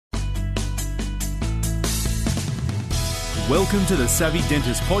Welcome to the Savvy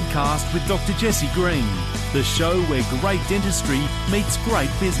Dentist podcast with Dr. Jesse Green, the show where great dentistry meets great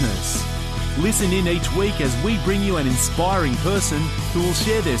business. Listen in each week as we bring you an inspiring person who will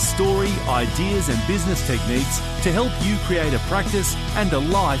share their story, ideas and business techniques to help you create a practice and a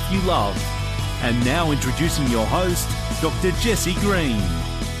life you love. And now introducing your host, Dr. Jesse Green.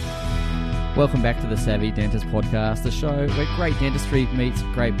 Welcome back to the Savvy Dentist podcast, the show where great dentistry meets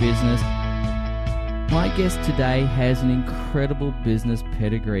great business. My guest today has an incredible business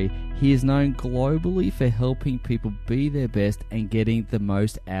pedigree. He is known globally for helping people be their best and getting the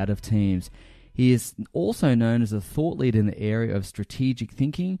most out of teams. He is also known as a thought leader in the area of strategic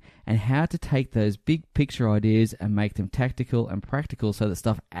thinking and how to take those big picture ideas and make them tactical and practical so that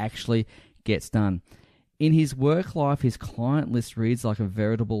stuff actually gets done. In his work life, his client list reads like a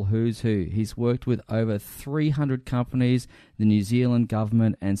veritable who's who. He's worked with over 300 companies, the New Zealand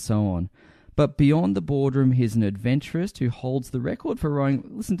government, and so on. But beyond the boardroom, he's an adventurist who holds the record for rowing,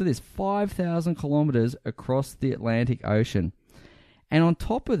 listen to this, 5,000 kilometres across the Atlantic Ocean. And on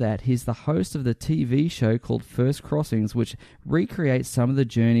top of that, he's the host of the TV show called First Crossings, which recreates some of the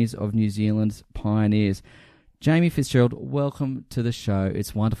journeys of New Zealand's pioneers. Jamie Fitzgerald, welcome to the show.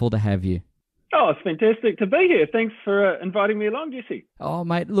 It's wonderful to have you. Oh, it's fantastic to be here. Thanks for inviting me along, Jesse. Oh,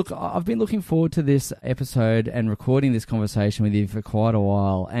 mate, look, I've been looking forward to this episode and recording this conversation with you for quite a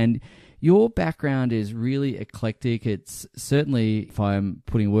while. And your background is really eclectic. It's certainly, if I'm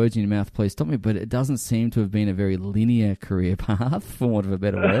putting words in your mouth, please stop me, but it doesn't seem to have been a very linear career path, for want of a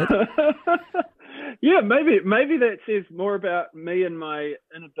better word. Yeah, maybe that says more about me and my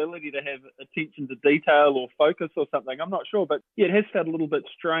inability to have attention to detail or focus or something. I'm not sure, but yeah, it has felt a little bit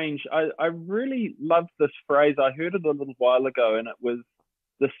strange. I really love this phrase. I heard it a little while ago, and it was,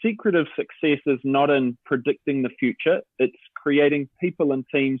 the secret of success is not in predicting the future. It's creating people and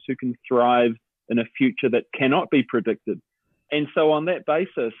teams who can thrive in a future that cannot be predicted. And so on that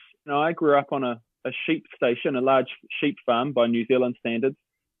basis, I grew up on a sheep station, a large sheep farm by New Zealand standards,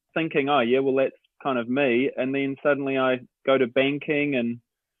 thinking, oh yeah, well, that's kind of me. And then suddenly I go to banking and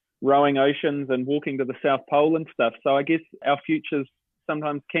rowing oceans and walking to the South Pole and stuff. So I guess our futures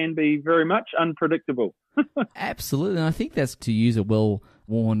sometimes can be very much unpredictable. Absolutely. And I think that's, to use a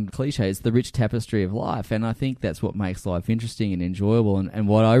well-worn cliche, it's the rich tapestry of life. And I think that's what makes life interesting and enjoyable. And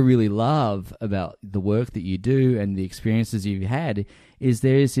what I really love about the work that you do and the experiences you've had is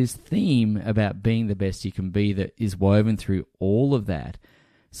there's this theme about being the best you can be that is woven through all of that.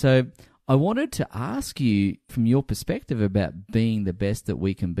 So I wanted to ask you, from your perspective, about being the best that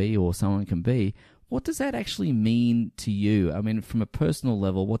we can be or someone can be. What does that actually mean to you? I mean, from a personal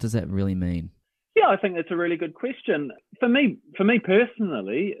level, what does that really mean? Yeah, I think that's a really good question. For me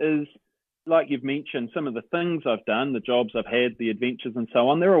personally, is like you've mentioned, some of the things I've done, the jobs I've had, the adventures and so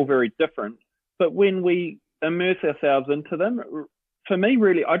on, they're all very different. But when we immerse ourselves into them, for me,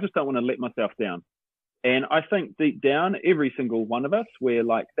 really, I just don't want to let myself down. And I think deep down, every single one of us, we're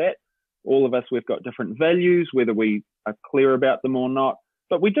like that. All of us, we've got different values, whether we are clear about them or not,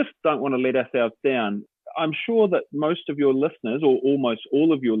 but we just don't want to let ourselves down. I'm sure that most of your listeners, or almost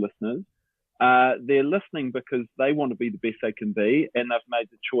all of your listeners, they're listening because they want to be the best they can be, and they've made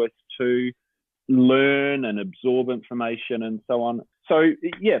the choice to learn and absorb information and so on. So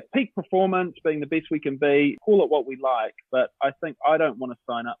yeah, peak performance, being the best we can be, call it what we like, but I think I don't want to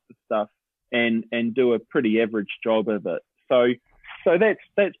sign up for stuff and do a pretty average job of it. So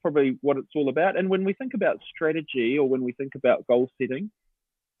that's probably what it's all about. And when we think about strategy, or when we think about goal setting,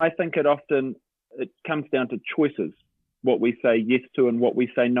 I think it comes down to choices, what we say yes to and what we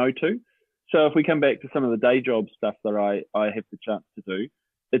say no to. So if we come back to some of the day job stuff that I have the chance to do,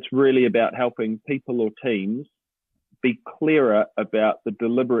 it's really about helping people or teams be clearer about the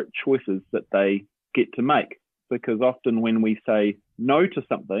deliberate choices that they get to make. Because often when we say no to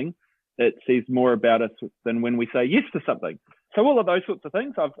something, it says more about us than when we say yes to something. So all of those sorts of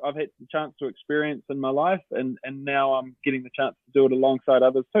things I've had the chance to experience in my life, and now I'm getting the chance to do it alongside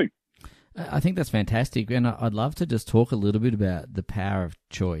others too. I think that's fantastic, and I'd love to just talk a little bit about the power of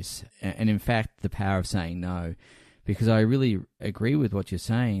choice, and in fact the power of saying no, because I really agree with what you're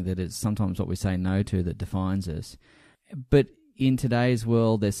saying, that it's sometimes what we say no to that defines us. But in today's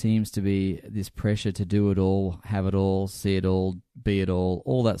world, there seems to be this pressure to do it all, have it all, see it all, be it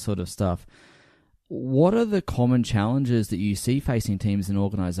all that sort of stuff. What are the common challenges that you see facing teams and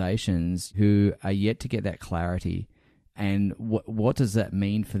organizations who are yet to get that clarity? And what does that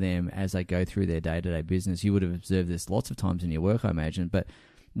mean for them as they go through their day-to-day business? You would have observed this lots of times in your work, I imagine, but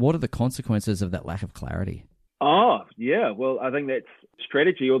what are the consequences of that lack of clarity? Oh, yeah. Well, I think that's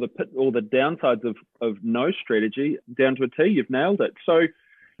strategy, or the downsides of no strategy down to a T. You've nailed it. So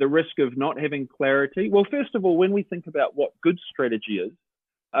the risk of not having clarity. Well, first of all, when we think about what good strategy is,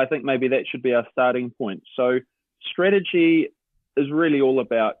 I think maybe that should be our starting point. So strategy is really all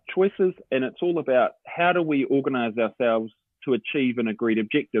about choices, and it's all about how do we organize ourselves to achieve an agreed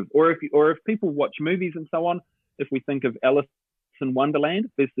objective. Or if people watch movies and so on, if we think of Alice in Wonderland,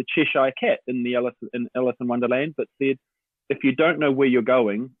 there's the Cheshire Cat in Alice in Wonderland that said, if you don't know where you're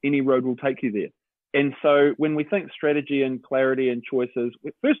going, any road will take you there. And so when we think strategy and clarity and choices,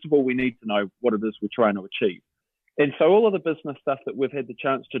 first of all, we need to know what it is we're trying to achieve. And so all of the business stuff that we've had the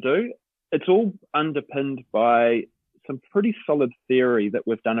chance to do, it's all underpinned by some pretty solid theory that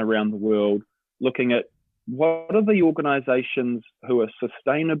we've done around the world, looking at what are the organizations who are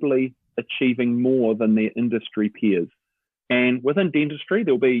sustainably achieving more than their industry peers. And within dentistry,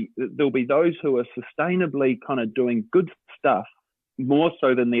 there'll be those who are sustainably kind of doing good stuff more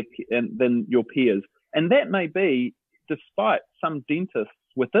so than your peers. And that may be despite some dentists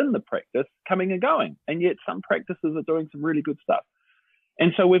within the practice coming and going, and yet some practices are doing some really good stuff.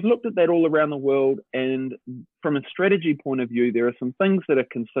 And so we've looked at that all around the world, and from a strategy point of view, there are some things that are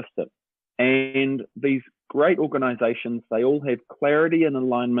consistent. And these great organizations, they all have clarity and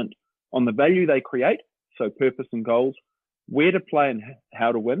alignment on the value they create, so purpose and goals, where to play and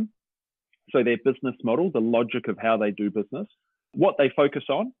how to win, so their business model, the logic of how they do business, what they focus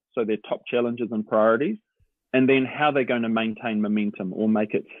on, so their top challenges and priorities, and then how they're going to maintain momentum or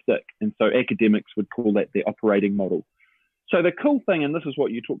make it stick. And so academics would call that their operating model. So the cool thing, and this is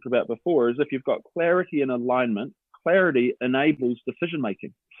what you talked about before, is if you've got clarity and alignment, clarity enables decision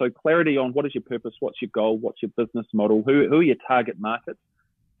making. So clarity on what is your purpose, what's your goal, what's your business model, who are your target markets.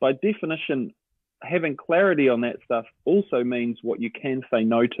 By definition, having clarity on that stuff also means what you can say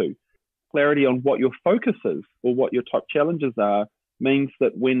no to. Clarity on what your focus is or what your top challenges are means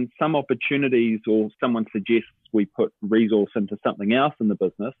that when some opportunities or someone suggests we put resource into something else in the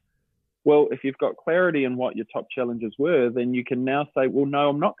business, well, if you've got clarity in what your top challenges were, then you can now say, well, no,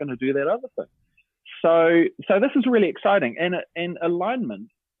 I'm not going to do that other thing. So this is really exciting. And alignment,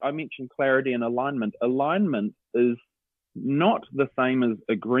 I mentioned clarity and alignment. Alignment is not the same as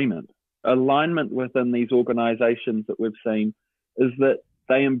agreement. Alignment within these organizations that we've seen is that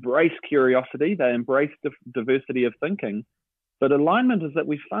they embrace curiosity, they embrace diversity of thinking. But alignment is that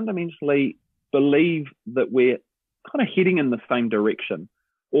we fundamentally believe that we're kind of heading in the same direction.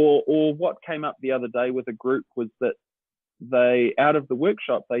 Or what came up the other day with a group was that they, out of the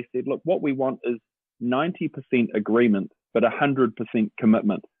workshop, they said, look, what we want is 90% agreement, but 100%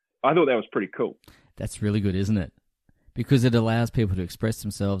 commitment. I thought that was pretty cool. That's really good, isn't it? Because it allows people to express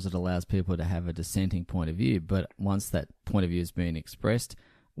themselves, it allows people to have a dissenting point of view. But once that point of view is being expressed,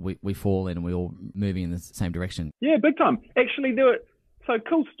 we fall in and we're all moving in the same direction. Yeah, big time. Actually, so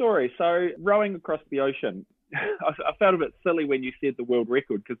cool story. So rowing across the ocean, I felt a bit silly when you said the world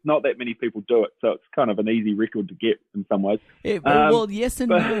record because not that many people do it. So it's kind of an easy record to get in some ways. Yeah, well, yes and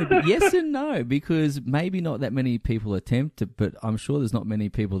no. Yes and no, because maybe not that many people attempt it, but I'm sure there's not many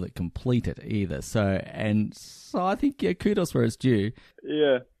people that complete it either. So I think, kudos where it's due.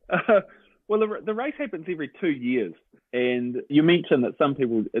 Yeah. Well, the race happens every 2 years. And you mentioned that some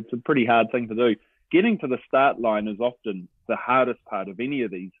people, it's a pretty hard thing to do. Getting to the start line is often the hardest part of any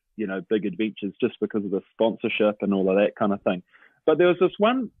of these, big adventures just because of the sponsorship and all of that kind of thing. But there was this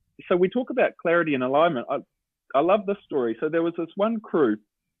one, so we talk about clarity and alignment. I love this story. So there was this one crew.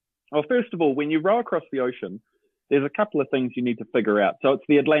 Well, first of all, when you row across the ocean, there's a couple of things you need to figure out. So it's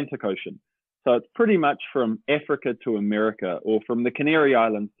the Atlantic Ocean. So it's pretty much from Africa to America or from the Canary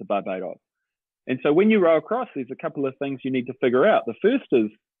Islands to Barbados. And so when you row across, there's a couple of things you need to figure out. The first is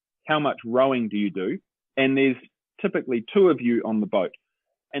how much rowing do you do? And there's typically two of you on the boat.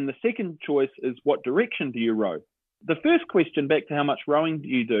 And the second choice is what direction do you row? The first question, back to how much rowing do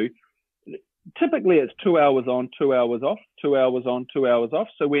you do, typically it's 2 hours on, 2 hours off, 2 hours on, 2 hours off.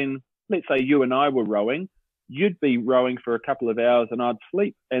 So when, let's say you and I were rowing, you'd be rowing for a couple of hours and I'd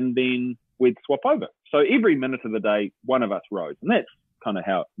sleep and then we'd swap over. So every minute of the day, one of us rows. And that's kind of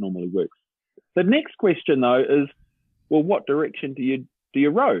how it normally works. The next question, though, is, well, what direction do you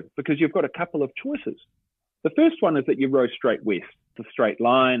row? Because you've got a couple of choices. The first one is that you row straight west. It's a straight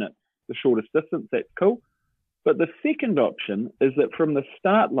line. It's the shortest distance. That's cool. But the second option is that from the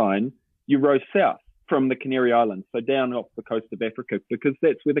start line, you row south from the Canary Islands, so down off the coast of Africa, because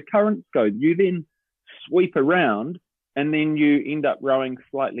that's where the currents go. You then sweep around and then you end up rowing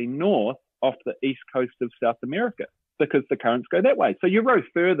slightly north off the east coast of South America because the currents go that way. So you row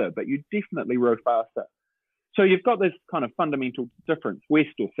further, but you definitely row faster. So you've got this kind of fundamental difference, west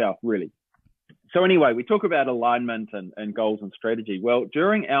or south, really. So anyway, we talk about alignment and goals and strategy. Well,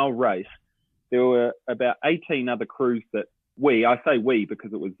 during our race, there were about 18 other crews that I say we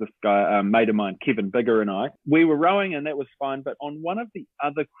because it was this guy, mate of mine, Kevin Bigger, and I. We were rowing and that was fine. But on one of the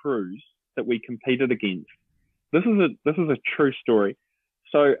other crews that we competed against, this is a true story.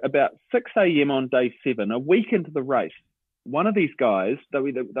 So about 6 a.m. on day 7, a week into the race, one of these guys, they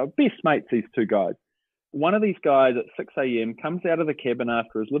were best mates, these two guys. One of these guys at 6 a.m. comes out of the cabin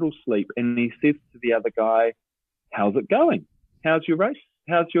after his little sleep and he says to the other guy, "How's it going? How's your race?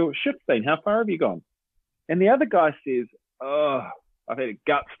 How's your shift been? How far have you gone?" And the other guy says, "Oh, I've had a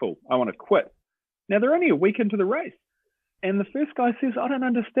guts full. I want to quit." Now, they're only a week into the race. And the first guy says, "I don't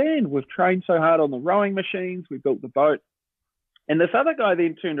understand. We've trained so hard on the rowing machines. We built the boat." And this other guy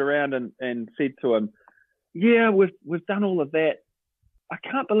then turned around and said to him, "Yeah, we've done all of that. I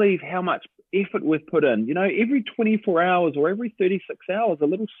can't believe how much effort we've put in. You know, every 24 hours or every 36 hours, a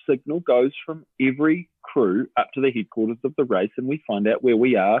little signal goes from every crew up to the headquarters of the race, and we find out where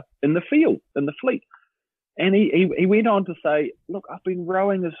we are in the field, in the fleet." And he went on to say, "Look, I've been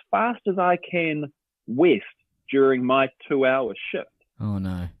rowing as fast as I can west during my 2-hour shift. Oh,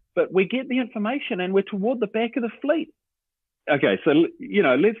 no. But we get the information and we're toward the back of the fleet." Okay, so,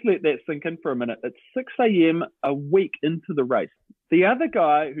 let's let that sink in for a minute. It's 6 a.m. a week into the race. The other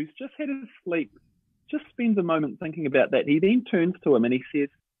guy who's just had his sleep just spends a moment thinking about that. He then turns to him and he says,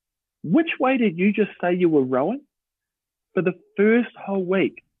 "Which way did you just say you were rowing?" For the first whole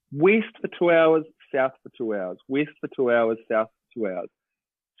week, west for 2 hours, south for 2 hours, west for 2 hours, south for 2 hours.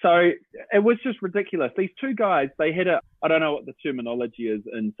 So it was just ridiculous. These two guys, they had I don't know what the terminology is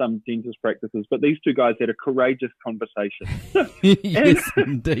in some dentist practices, but these two guys had a courageous conversation. Yes,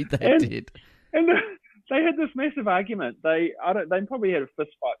 indeed they did. And they had this massive argument. They probably had a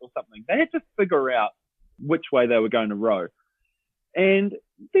fist fight or something. They had to figure out which way they were going to row. And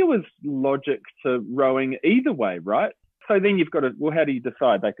there was logic to rowing either way, right? So then you've got to, well, how do you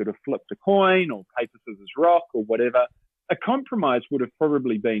decide? They could have flipped a coin or paper, scissors, rock or whatever. A compromise would have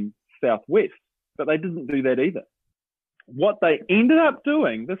probably been southwest, but they didn't do that either. What they ended up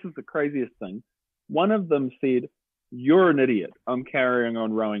doing, this is the craziest thing, one of them said, "You're an idiot. I'm carrying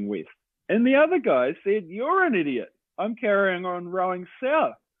on rowing west." And the other guy said, "You're an idiot. I'm carrying on rowing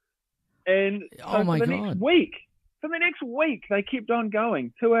south." And so oh my for the God. next week, they kept on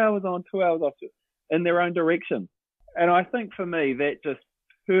going, 2 hours on, 2 hours off in their own direction. And I think for me, that just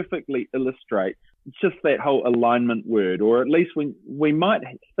perfectly illustrates just that whole alignment word, or at least we might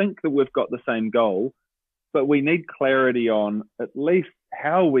think that we've got the same goal, but we need clarity on at least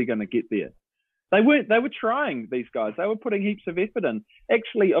how we're going to get there. They were trying, these guys. They were putting heaps of effort in.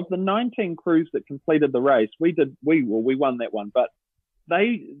 Actually, of the 19 crews that completed the race, we won that one, but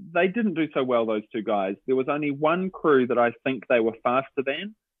they didn't do so well, those two guys. There was only one crew that I think they were faster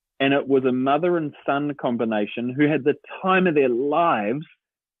than, and it was a mother and son combination who had the time of their lives,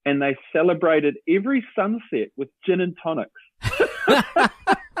 and they celebrated every sunset with gin and tonics.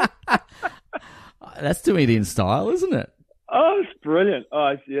 That's to eat in style, isn't it? Oh, it's brilliant.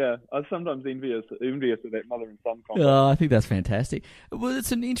 Oh, yeah. I'm sometimes envious of that mother and son combination. Oh, I think that's fantastic. Well,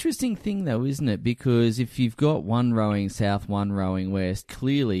 it's an interesting thing, though, isn't it? Because if you've got one rowing south, one rowing west,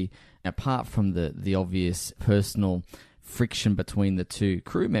 clearly, apart from the obvious personal friction between the two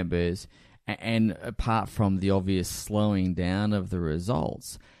crew members, and apart from the obvious slowing down of the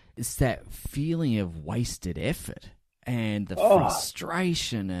results, it's that feeling of wasted effort and the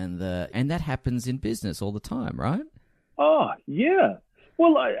frustration and that happens in business all the time, right? Oh, yeah.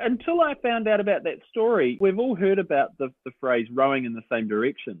 Well, until I found out about that story, we've all heard about the phrase rowing in the same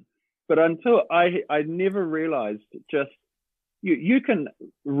direction. But until I never realized just you can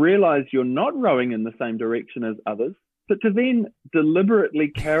realize you're not rowing in the same direction as others, but to then deliberately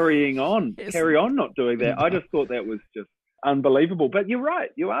carry on not doing that, I just thought that was just unbelievable. But you're right.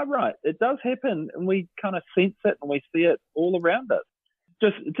 You are right. It does happen, and we kind of sense it and we see it all around us.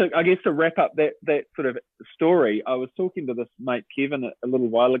 Just to wrap up that sort of story, I was talking to this mate, Kevin, a little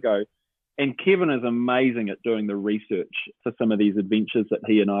while ago, and Kevin is amazing at doing the research for some of these adventures that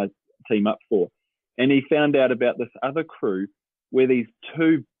he and I team up for. And he found out about this other crew where these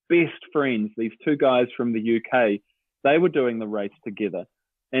two best friends, these two guys from the UK, they were doing the race together.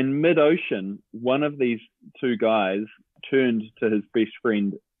 And mid-ocean, one of these two guys turned to his best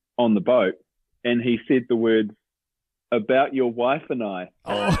friend on the boat and he said the words, "About your wife and I."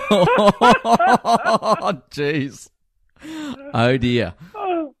 Oh, jeez. Oh, dear.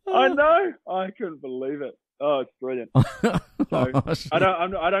 Oh, I know. I couldn't believe it. Oh, it's brilliant. So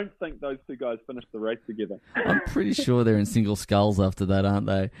I don't think those two guys finished the race together. I'm pretty sure they're in single sculls after that, aren't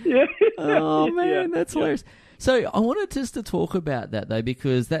they? Yeah. Oh, man, that's hilarious. So I wanted just to talk about that, though,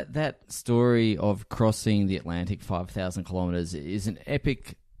 because that story of crossing the Atlantic 5,000 kilometres is an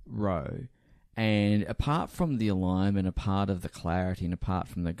epic row. And apart from the alignment, a part of the clarity, and apart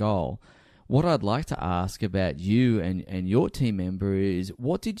from the goal, what I'd like to ask about you and your team member is,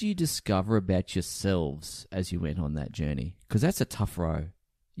 what did you discover about yourselves as you went on that journey? Because that's a tough row.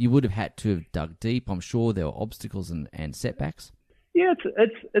 You would have had to have dug deep. I'm sure there were obstacles and setbacks. Yeah,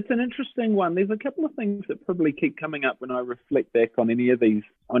 it's an interesting one. There's a couple of things that probably keep coming up when I reflect back on any of these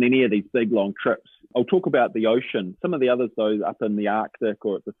big long trips. I'll talk about the ocean. Some of the others, though, up in the Arctic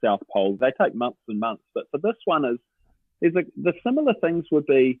or at the South Pole, they take months and months. But for this one, the similar things would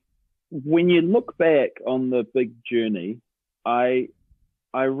be, when you look back on the big journey, I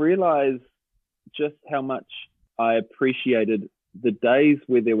realized just how much I appreciated the days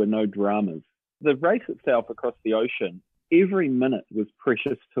where there were no dramas. The race itself across the ocean, every minute was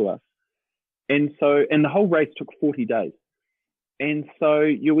precious to us. And the whole race took 40 days. And so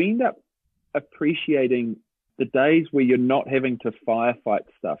you end up appreciating the days where you're not having to firefight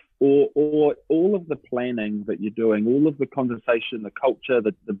stuff, or all of the planning that you're doing, all of the conversation, the culture,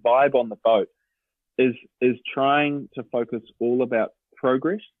 the vibe on the boat is trying to focus all about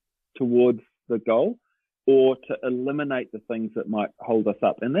progress towards the goal, or to eliminate the things that might hold us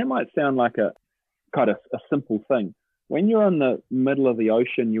up. And that might sound like a kind of a simple thing. When you're in the middle of the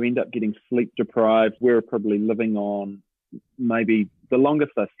ocean, you end up getting sleep deprived. We're probably living on, maybe the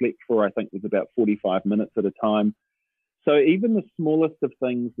longest I slept for, I think, was about 45 minutes at a time. So even the smallest of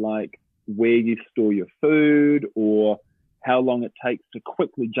things, like where you store your food, or how long it takes to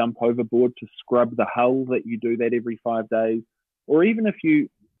quickly jump overboard to scrub the hull, that you do that every 5 days, or even if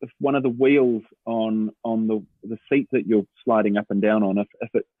one of the wheels on the seat that you're sliding up and down on,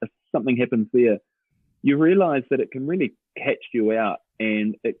 if something happens there, you realize that it can really catch you out,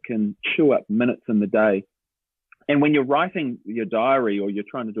 and it can chew up minutes in the day. And when you're writing your diary, or you're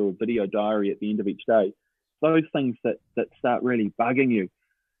trying to do a video diary at the end of each day, those things that start really bugging you.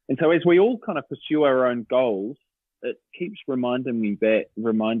 And so as we all kind of pursue our own goals, it keeps reminding me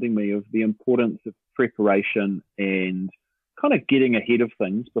of the importance of preparation and kind of getting ahead of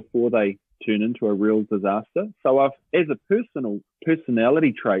things before they turn into a real disaster. So as a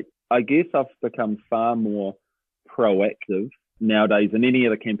personality trait, I guess I've become far more proactive nowadays in any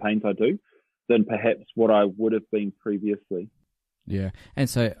of the campaigns I do than perhaps what I would have been previously. Yeah. And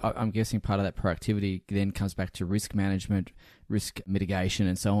so I'm guessing part of that proactivity then comes back to risk management, risk mitigation,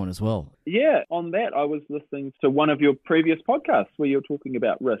 and so on as well. Yeah. On that, I was listening to one of your previous podcasts where you were talking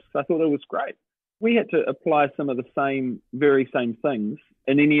about risks. I thought it was great. We had to apply some of the very same things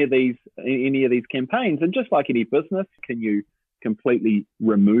in any of these campaigns. And just like any business, can you completely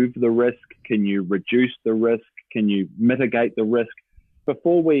remove the risk? Can you reduce the risk? Can you mitigate the risk?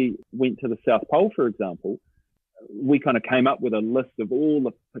 Before we went to the South Pole, for example, we kind of came up with a list of all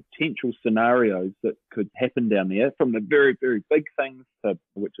the potential scenarios that could happen down there, from the very, very big things, to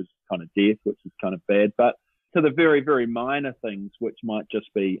which is kind of death, which is kind of bad, but to the very, very minor things, which might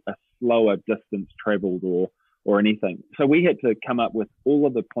just be a slower distance traveled or anything. So we had to come up with all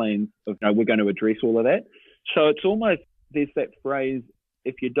of the plans of, we're going to address all of that. So it's almost, there's that phrase,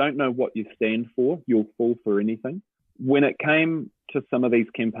 if you don't know what you stand for, you'll fall for anything. When it came to some of these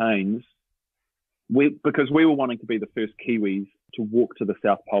campaigns, because we were wanting to be the first Kiwis to walk to the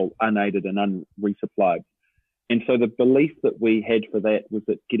South Pole unaided and unresupplied. And so the belief that we had for that was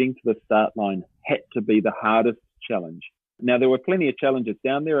that getting to the start line had to be the hardest challenge. Now, there were plenty of challenges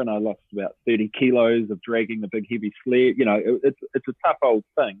down there, and I lost about 30 kilos of dragging the big heavy sled. It's a tough old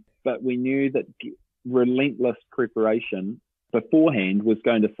thing, but we knew that relentless preparation beforehand was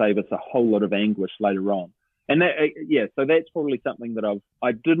going to save us a whole lot of anguish later on. And so that's probably something that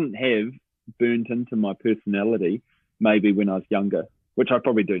I didn't have burnt into my personality maybe when I was younger, which I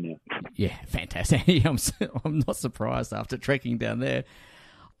probably do now. Yeah, fantastic. I'm not surprised after trekking down there.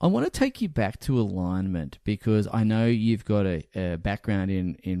 I want to take you back to alignment, because I know you've got a background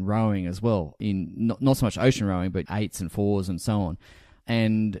in rowing as well, in not so much ocean rowing, but 8s and 4s and so on.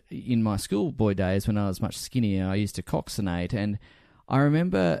 And in my schoolboy days, when I was much skinnier, I used to coxswain, and I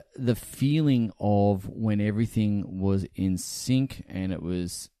remember the feeling of when everything was in sync and it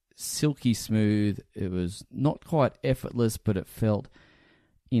was silky smooth. It was not quite effortless, but it felt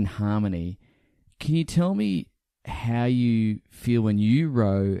in harmony. Can you tell me how you feel when you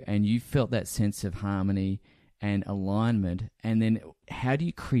row and you felt that sense of harmony and alignment, and then how do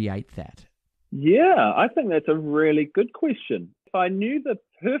you create that? Yeah, I think that's a really good question. If I knew the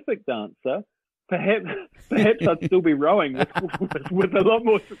perfect answer, perhaps I'd still be rowing with a lot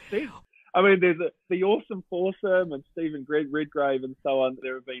more success. I mean, there's the awesome foursome and Stephen Redgrave and so on.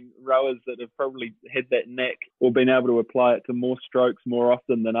 There have been rowers that have probably had that knack or been able to apply it to more strokes more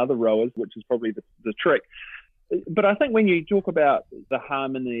often than other rowers, which is probably the trick. But I think when you talk about the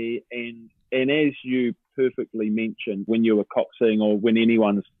harmony and And as you perfectly mentioned, when you were coxing or when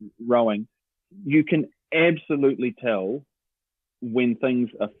anyone's rowing, you can absolutely tell when things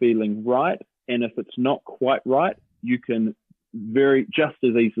are feeling right. And if it's not quite right, you can just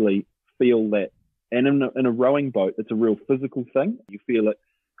as easily feel that. And in a rowing boat, it's a real physical thing. You feel it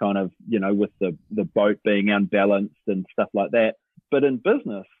kind of, with the boat being unbalanced and stuff like that. But in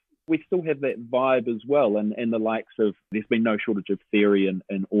business, we still have that vibe as well. And the likes of, there's been no shortage of theory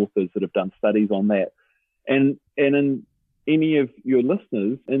and authors that have done studies on that. And in any of your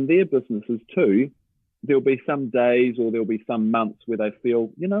listeners, in their businesses too, there'll be some days or there'll be some months where they feel,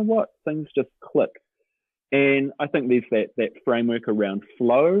 you know what, things just click. And I think there's that framework around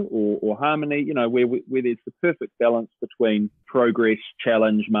flow or harmony, where there's the perfect balance between progress,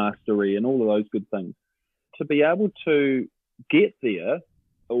 challenge, mastery, and all of those good things. To be able to get there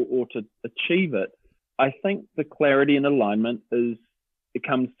or to achieve it, I think the clarity and alignment it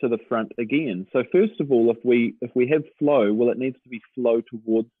comes to the front again. So first of all, if we have flow, well, it needs to be flow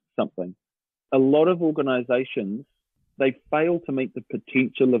towards something. A lot of organizations, they fail to meet the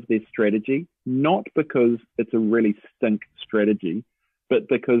potential of their strategy, not because it's a really stink strategy, but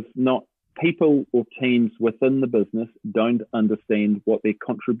because not people or teams within the business don't understand what their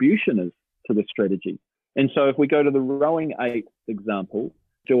contribution is to the strategy. And so if we go to the rowing 8 example,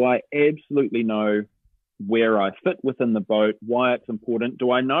 do I absolutely know where I fit within the boat, why it's important?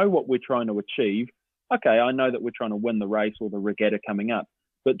 Do I know what we're trying to achieve? Okay, I know that we're trying to win the race or the regatta coming up.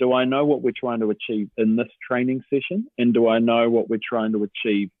 But do I know what we're trying to achieve in this training session? And do I know what we're trying to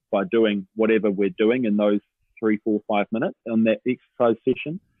achieve by doing whatever we're doing in those 3, 4, 5 minutes on that exercise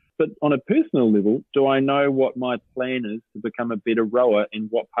session? But on a personal level, do I know what my plan is to become a better rower and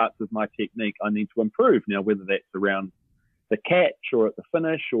what parts of my technique I need to improve? Now, whether that's around the catch or at the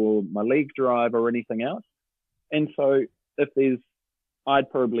finish or my leg drive or anything else. And so I'd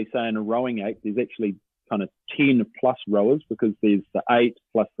probably say in a rowing 8, there's actually kind of 10 plus rowers because there's the 8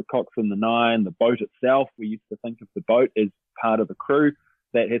 plus the coxswain, the 9, the boat itself. We used to think of the boat as part of the crew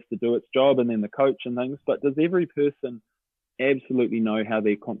that has to do its job, and then the coach and things. But does every person absolutely know how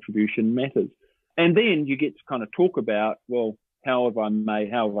their contribution matters? And then you get to kind of talk about, well, how have I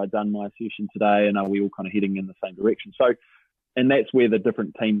done my session today, and are we all kind of heading in the same direction? So, and that's where the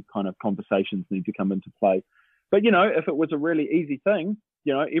different team kind of conversations need to come into play. But, if it was a really easy thing,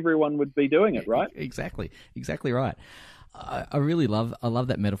 everyone would be doing it, right? Exactly right. I really love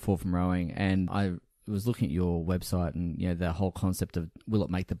that metaphor from rowing, and I was looking at your website and the whole concept of will it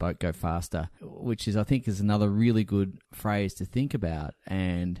make the boat go faster, which I think is another really good phrase to think about.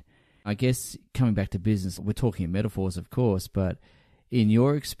 And I guess coming back to business, we're talking in metaphors, of course, but in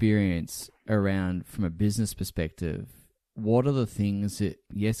your experience around from a business perspective, what are the things that,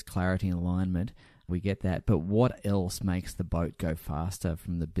 yes, clarity and alignment, we get that, but what else makes the boat go faster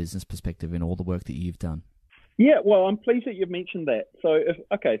from the business perspective in all the work that you've done? Yeah, well, I'm pleased that you've mentioned that. So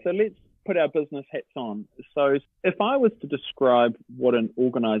let's put our business hats on. So if I was to describe what an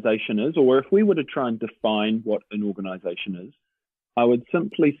organization is, or if we were to try and define what an organization is, I would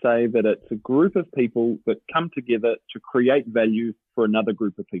simply say that it's a group of people that come together to create value for another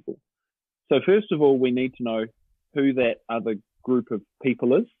group of people. So first of all, we need to know who that other group of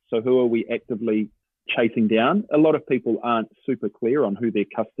people is. So who are we actively chasing down? A lot of people aren't super clear on who their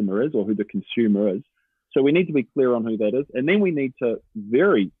customer is or who the consumer is. So we need to be clear on who that is. And then we need to,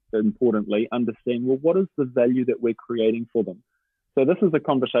 very importantly, understand, well, what is the value that we're creating for them? So this is a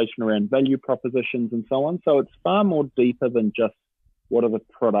conversation around value propositions and so on. So it's far more deeper than just what are the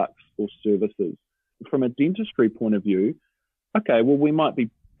products or services. From a dentistry point of view, okay, well, we might be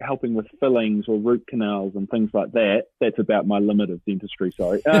helping with fillings or root canals and things like that. That's about my limit of dentistry,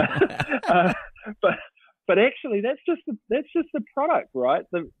 sorry. But actually, that's just the product, right?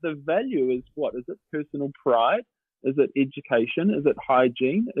 The value is what? Is it personal pride? Is it education? Is it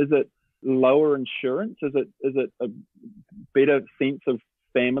hygiene? Is it lower insurance? Is it a better sense of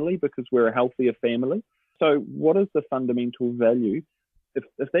family because we're a healthier family? So what is the fundamental value? If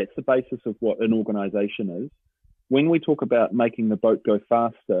that's the basis of what an organization is, when we talk about making the boat go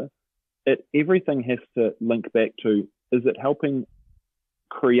faster, everything has to link back to, is it helping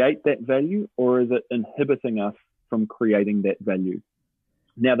create that value or is it inhibiting us from creating that value?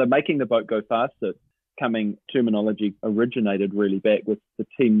 Now, the making the boat go faster terminology originated really back with the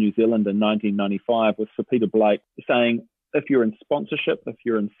Team New Zealand in 1995 with Sir Peter Blake saying, if you're in sponsorship, if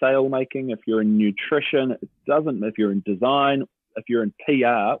you're in sale making, if you're in nutrition, if you're in design, if you're in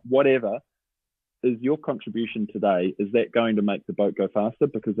PR, whatever, is your contribution today, is that going to make the boat go faster?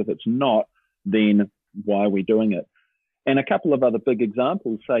 Because if it's not, then why are we doing it? And a couple of other big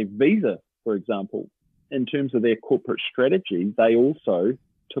examples, say Visa, for example, in terms of their corporate strategy, they also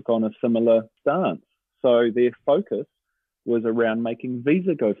took on a similar stance. So their focus was around making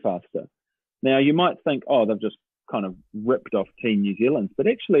Visa go faster. Now, you might think, oh, they've just kind of ripped off Team New Zealand, but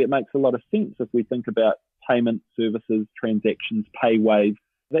actually it makes a lot of sense if we think about payment services, transactions, PayWave.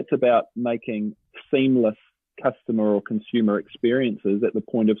 That's about making seamless customer or consumer experiences at the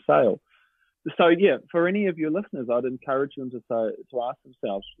point of sale. So, yeah, for any of your listeners, I'd encourage them to ask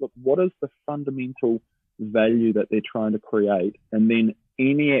themselves, look, what is the fundamental value that they're trying to create? And then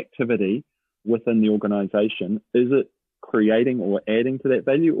any activity within the organization, is it creating or adding to that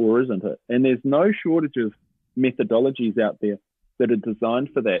value, or isn't it? And there's no shortage of methodologies out there that are designed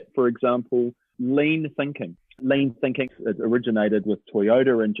for that. For example, lean thinking. Lean thinking, it originated with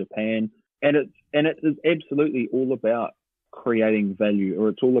Toyota in Japan, and it is absolutely all about creating value, or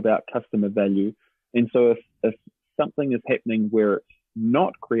it's all about customer value. And so if something is happening where it's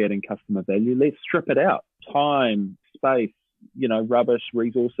not creating customer value, let's strip it out. Time, space, rubbish,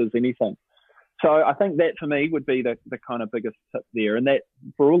 resources, anything. So I think that for me would be the kind of biggest tip there. And that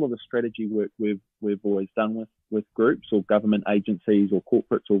for all of the strategy work we've always done with groups or government agencies or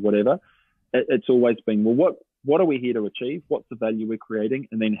corporates or whatever, it's always been, well, what are we here to achieve? What's the value we're creating?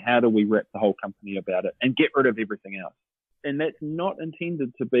 And then how do we wrap the whole company about it and get rid of everything else? And that's not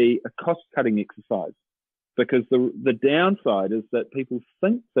intended to be a cost-cutting exercise, because the downside is that people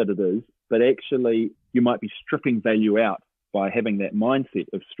think that it is, but actually you might be stripping value out by having that mindset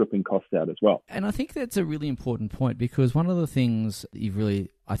of stripping costs out as well. And I think that's a really important point, because one of the things you've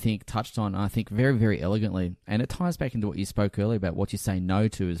really, I think, touched on, I think very, very elegantly, and it ties back into what you spoke earlier about what you say no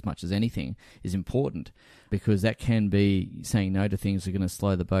to as much as anything is important, because that can be saying no to things that are going to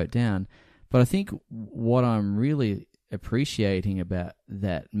slow the boat down. But I think what I'm really appreciating about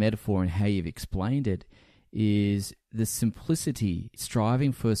that metaphor and how you've explained it is the simplicity,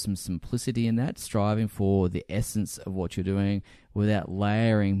 striving for some simplicity in that, striving for the essence of what you're doing without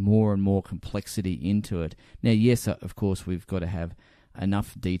layering more and more complexity into it. Now, yes, of course, we've got to have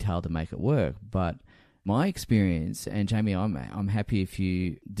enough detail to make it work, but my experience, and Jamie, I'm happy if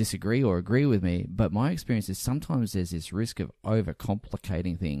you disagree or agree with me, but my experience is sometimes there's this risk of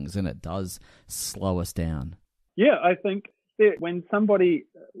overcomplicating things, and it does slow us down. Yeah, I think when somebody,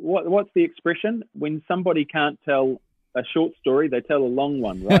 what's the expression? When somebody can't tell a short story, they tell a long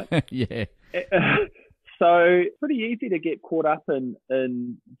one, right? Yeah. So pretty easy to get caught up in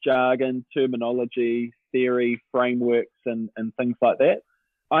jargon, terminology, theory, frameworks, and things like that.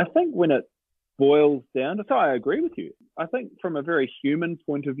 I think when it boils down to, so I agree with you. I think from a very human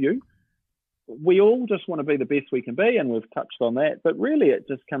point of view, we all just want to be the best we can be, and we've touched on that. But really, it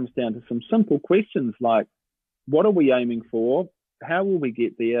just comes down to some simple questions like, what are we aiming for? How will we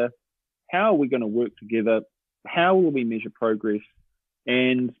get there? How are we going to work together? How will we measure progress?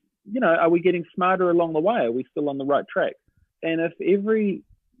 And, are we getting smarter along the way? Are we still on the right track? And if every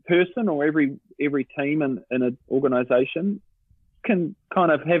person or every team in an organization can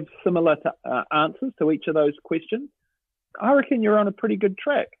kind of have similar answers to each of those questions, I reckon you're on a pretty good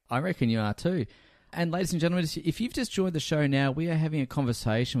track. I reckon you are too. And ladies and gentlemen, if you've just joined the show now, we are having a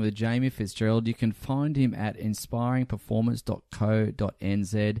conversation with Jamie Fitzgerald. You can find him at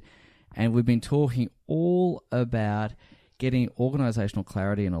inspiringperformance.co.nz. And we've been talking all about getting organisational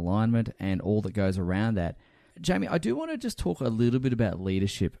clarity and alignment and all that goes around that. Jamie, I do want to just talk a little bit about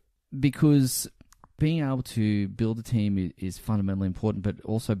leadership, because being able to build a team is fundamentally important, but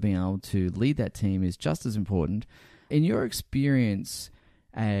also being able to lead that team is just as important. In your experience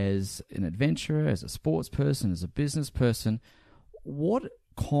as an adventurer, as a sports person, as a business person, what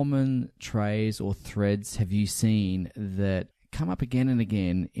common traits or threads have you seen that come up again and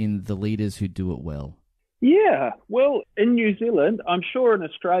again in the leaders who do it well? Yeah, well, in New Zealand, I'm sure in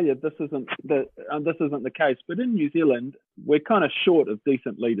Australia this isn't the case, but in New Zealand we're kind of short of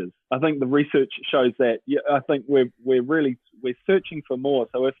decent leaders. I think the research shows that. Yeah, I think we're searching for more.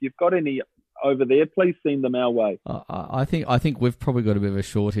 So if you've got any over there, please send them our way. I think we've probably got a bit of a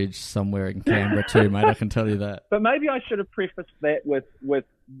shortage somewhere in Canberra too, mate. I can tell you that. But maybe I should have prefaced that with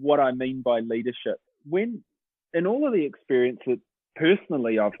what I mean by leadership. When in all of the experience that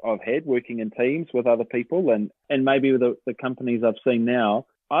personally I've had working in teams with other people and maybe with the companies I've seen now,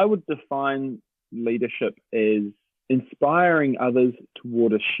 I would define leadership as inspiring others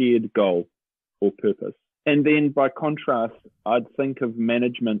toward a shared goal or purpose. And then by contrast, I'd think of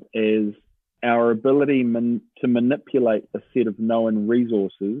management as our ability to manipulate a set of known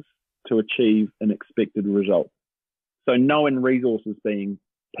resources to achieve an expected result. So known resources being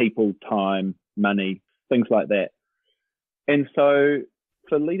people, time, money, things like that. And so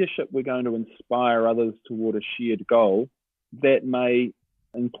for leadership, we're going to inspire others toward a shared goal. That may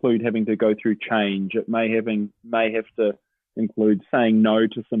include having to go through change. It may have to include saying no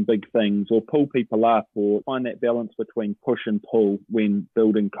to some big things, or pull people up, or find that balance between push and pull when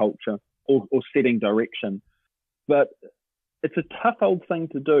building culture or setting direction. But it's a tough old thing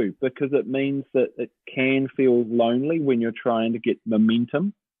to do, because it means that it can feel lonely when you're trying to get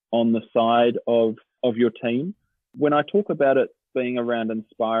momentum on the side of your team. When I talk about it being around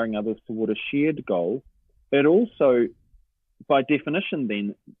inspiring others toward a shared goal, it also, by definition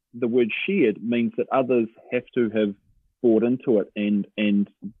then, the word shared means that others have to have bought into it, and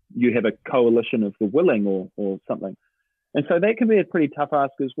you have a coalition of the willing or something. And so that can be a pretty tough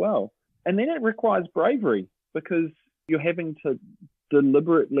ask as well. And then it requires bravery, because you're having to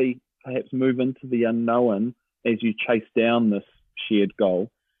deliberately perhaps move into the unknown as you chase down this shared goal.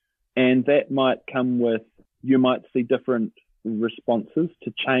 And that might come with, you might see different responses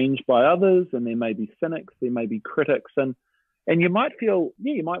to change by others, and there may be cynics, there may be critics, and you might feel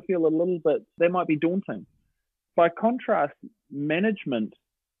a little bit, that might be daunting. By contrast, management,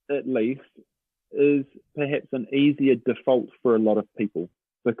 at least, is perhaps an easier default for a lot of people,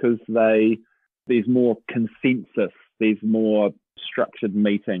 because there's more consensus, there's more structured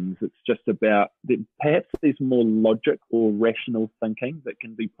meetings. It's just about, perhaps there's more logic or rational thinking that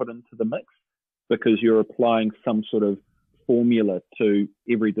can be put into the mix, because you're applying some sort of formula to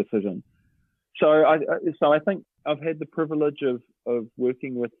every decision. So I think I've had the privilege of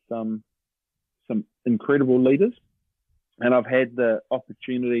working with some incredible leaders, and I've had the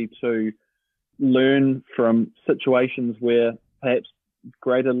opportunity to learn from situations where perhaps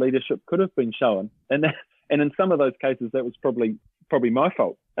greater leadership could have been shown, and in some of those cases that was probably my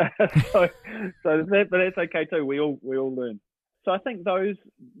fault. but that's okay too. We all learn. So I think those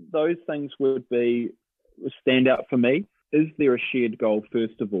things would stand out for me. Is there a shared goal,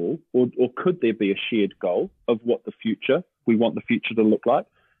 first of all, or could there be a shared goal of what we want the future to look like?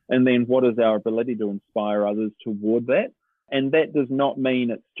 And then what is our ability to inspire others toward that? And that does not mean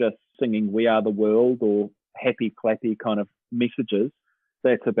it's just singing "We Are the World" or happy clappy kind of messages.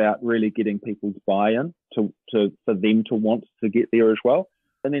 That's about really getting people's buy-in for them to want to get there as well.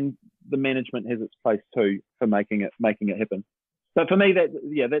 And then the management has its place too for making it happen. So for me,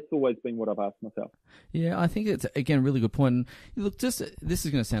 that's always been what I've asked myself. Yeah, I think it's, again, a really good point. Look, this is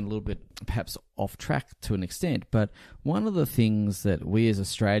going to sound a little bit perhaps off track to an extent, but one of the things that we as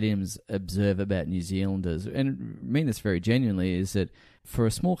Australians observe about New Zealanders, and mean this very genuinely, is that for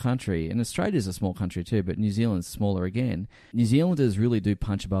a small country, and Australia's a small country too, but New Zealand's smaller again, New Zealanders really do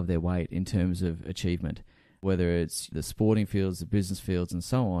punch above their weight in terms of achievement, whether it's the sporting fields, the business fields, and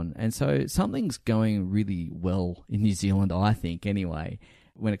so on. And so something's going really well in New Zealand, I think, anyway.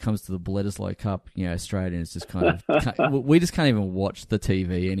 When it comes to the Bledisloe Cup, Australians just kind of, we just can't even watch the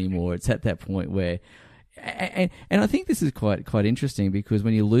TV anymore. It's at that point where, and I think this is quite interesting, because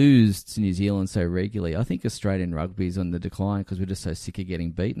when you lose to New Zealand so regularly, I think Australian rugby's on the decline because we're just so sick of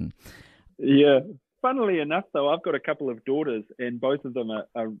getting beaten. Yeah. Funnily enough, though, I've got a couple of daughters, and both of them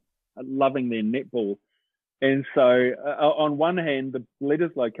are loving their netball. And so on one hand, the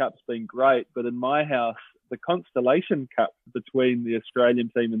Bledisloe Cup's been great, but in my house, the Constellation Cup between the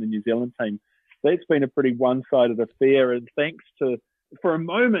Australian team and the New Zealand team, that's been a pretty one-sided affair. And thanks to, for a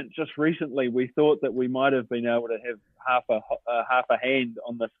moment just recently, we thought that we might have been able to have half a hand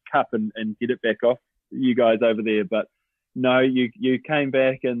on this cup and get it back off you guys over there. But no, you came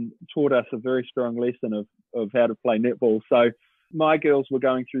back and taught us a very strong lesson of how to play netball. So my girls were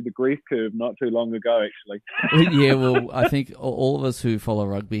going through the grief curve not too long ago, actually. Yeah, well, I think all of us who follow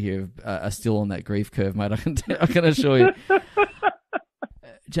rugby here are still on that grief curve, mate. I can assure you.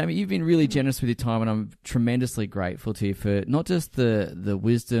 Jamie, you've been really generous with your time, and I'm tremendously grateful to you for not just the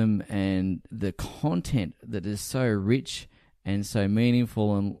wisdom and the content that is so rich and so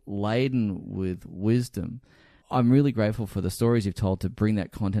meaningful and laden with wisdom. I'm really grateful for the stories you've told to bring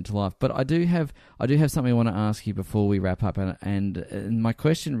that content to life. But I do have something I want to ask you before we wrap up, and my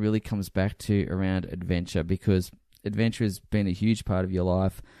question really comes back to around adventure, because adventure has been a huge part of your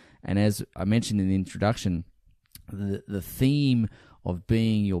life. And as I mentioned in the introduction, the theme of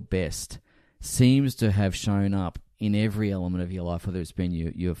being your best seems to have shown up in every element of your life, whether it's been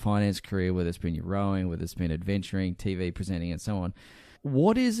your finance career, whether it's been your rowing, whether it's been adventuring, TV presenting, and so on.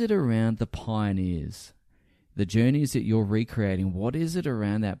 What is it around the pioneers, the journeys that you're recreating? What is it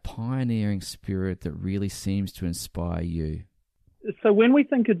around that pioneering spirit that really seems to inspire you? So when we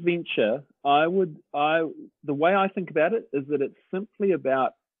think adventure, the way I think about it is that it's simply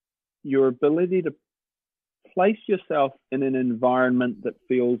about your ability to place yourself in an environment that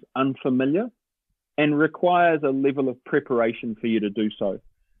feels unfamiliar and requires a level of preparation for you to do so.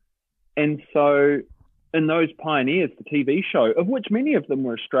 And so in those pioneers, the TV show, of which many of them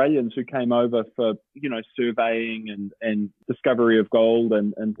were Australians who came over for, surveying and discovery of gold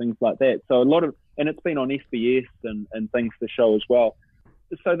and things like that. So and it's been on SBS and things, the show as well.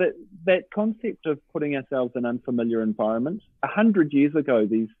 So that concept of putting ourselves in unfamiliar environments, 100 years ago,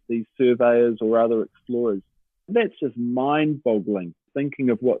 these surveyors or other explorers, that's just mind-boggling, thinking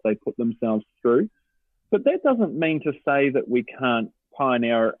of what they put themselves through. But that doesn't mean to say that we can't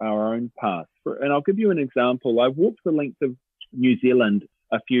pioneer our own path. And I'll give you an example. I walked the length of New Zealand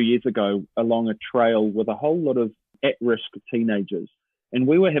a few years ago along a trail with a whole lot of at-risk teenagers. And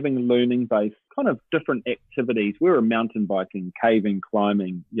we were having learning-based kind of different activities. We were mountain biking, caving,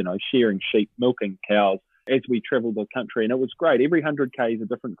 climbing, shearing sheep, milking cows as we traveled the country. And it was great. Every 100 Ks, a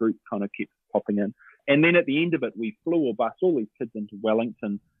different group kind of kept popping in. And then at the end of it, we flew or bused all these kids into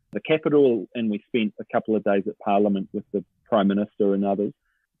Wellington, the capital, and we spent a couple of days at Parliament with the Prime Minister and others.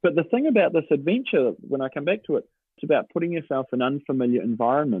 But the thing about this adventure, when I come back to it, it's about putting yourself in unfamiliar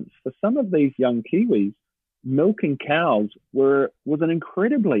environments. For some of these young Kiwis, milking cows was an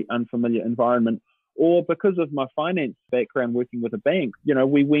incredibly unfamiliar environment. Or because of my finance background working with a bank,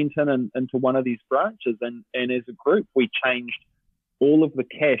 we went into one of these branches and as a group, we changed all of the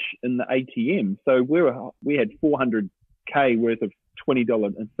cash in the ATM. So we had 400K worth of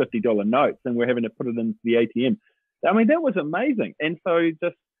 $20 and $50 notes, and we're having to put it into the ATM. I mean, that was amazing. And so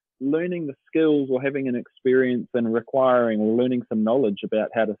just learning the skills or having an experience and learning some knowledge about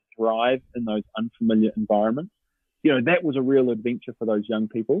how to thrive in those unfamiliar environments, that was a real adventure for those young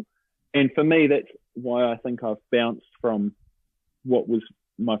people. And for me, that's why I think I've bounced from what was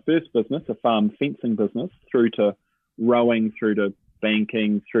my first business, a farm fencing business, through to rowing, through to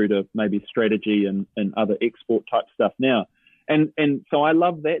banking, through to maybe strategy and other export type stuff now. And so I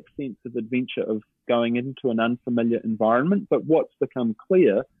love that sense of adventure of going into an unfamiliar environment. But what's become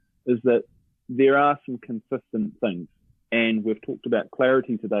clear is that there are some consistent things. And we've talked about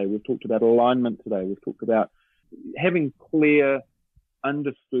clarity today. We've talked about alignment today. We've talked about having clear,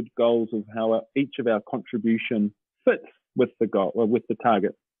 understood goals of how each of our contribution fits with the goal or with the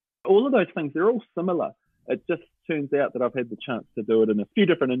target. All of those things, they're all similar. It just turns out that I've had the chance to do it in a few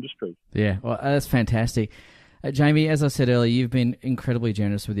different industries. Yeah, well, that's fantastic. Jamie, as I said earlier, you've been incredibly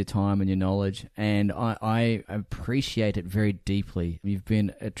generous with your time and your knowledge, and I appreciate it very deeply. You've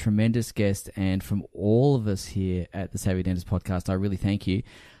been a tremendous guest, and from all of us here at the Savvy Dentist Podcast, I really thank you.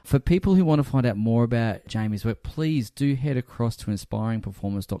 For people who want to find out more about Jamie's work, please do head across to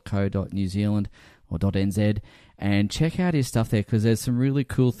inspiringperformance.co.nz or .nz and check out his stuff there, because there's some really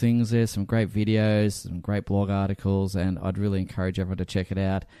cool things there, some great videos, some great blog articles, and I'd really encourage everyone to check it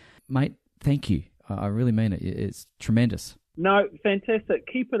out. Mate, thank you. I really mean it. It's tremendous. No, fantastic.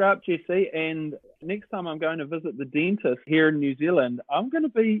 Keep it up, Jesse. And next time I'm going to visit the dentist here in New Zealand, I'm going to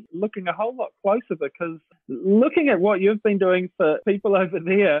be looking a whole lot closer, because looking at what you've been doing for people over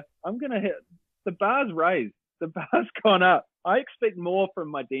there, I'm going to hit the bar's raised. The bar's gone up. I expect more from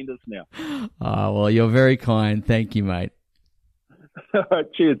my dentist now. Oh, well, you're very kind. Thank you, mate. All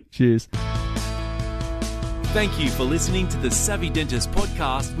right, cheers. Cheers. Thank you for listening to the Savvy Dentist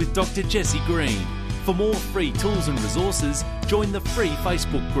Podcast with Dr. Jesse Green. For more free tools and resources, join the free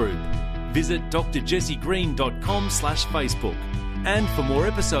Facebook group. Visit drjessegreen.com/Facebook. And for more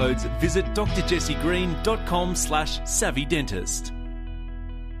episodes, visit drjessegreen.com/savvydentist.